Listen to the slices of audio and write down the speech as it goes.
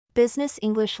Business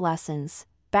English lessons,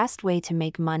 best way to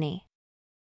make money.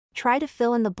 Try to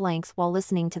fill in the blanks while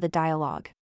listening to the dialogue.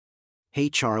 Hey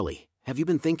Charlie, have you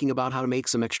been thinking about how to make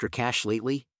some extra cash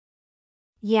lately?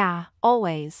 Yeah,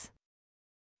 always.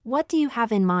 What do you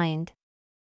have in mind?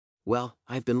 Well,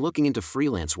 I've been looking into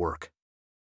freelance work.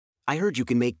 I heard you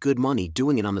can make good money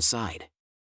doing it on the side.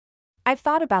 I've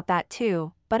thought about that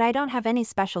too, but I don't have any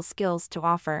special skills to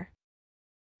offer.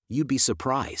 You'd be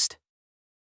surprised.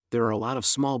 There are a lot of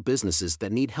small businesses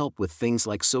that need help with things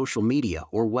like social media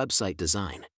or website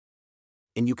design.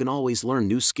 And you can always learn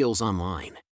new skills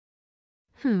online.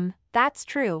 That's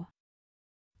true.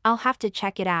 I'll have to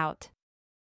check it out.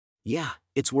 Yeah,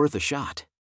 it's worth a shot.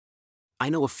 I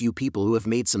know a few people who have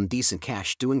made some decent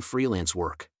cash doing freelance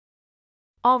work.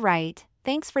 All right,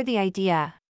 thanks for the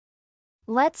idea.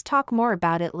 Let's talk more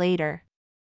about it later.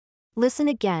 Listen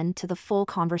again to the full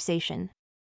conversation.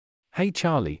 Hey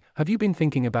Charlie, have you been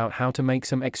thinking about how to make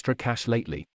some extra cash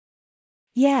lately?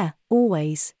 Yeah,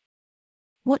 always.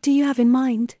 What do you have in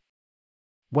mind?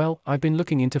 Well, I've been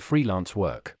looking into freelance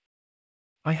work.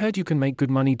 I heard you can make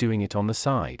good money doing it on the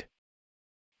side.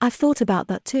 I've thought about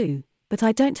that too, but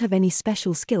I don't have any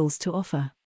special skills to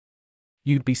offer.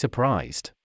 You'd be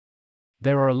surprised.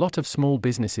 There are a lot of small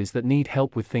businesses that need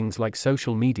help with things like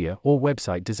social media or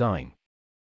website design.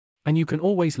 And you can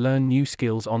always learn new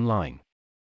skills online.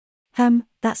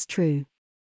 That's true.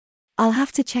 I'll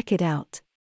have to check it out.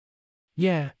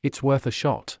 Yeah, it's worth a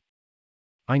shot.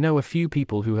 I know a few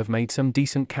people who have made some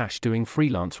decent cash doing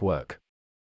freelance work.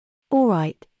 All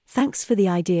right, thanks for the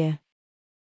idea.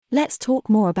 Let's talk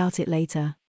more about it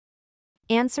later.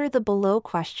 Answer the below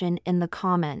question in the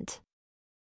comment.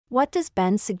 What does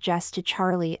Ben suggest to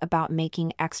Charlie about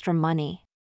making extra money?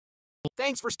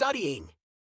 Thanks for studying!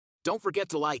 Don't forget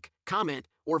to like, comment,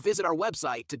 or visit our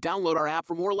website to download our app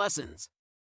for more lessons.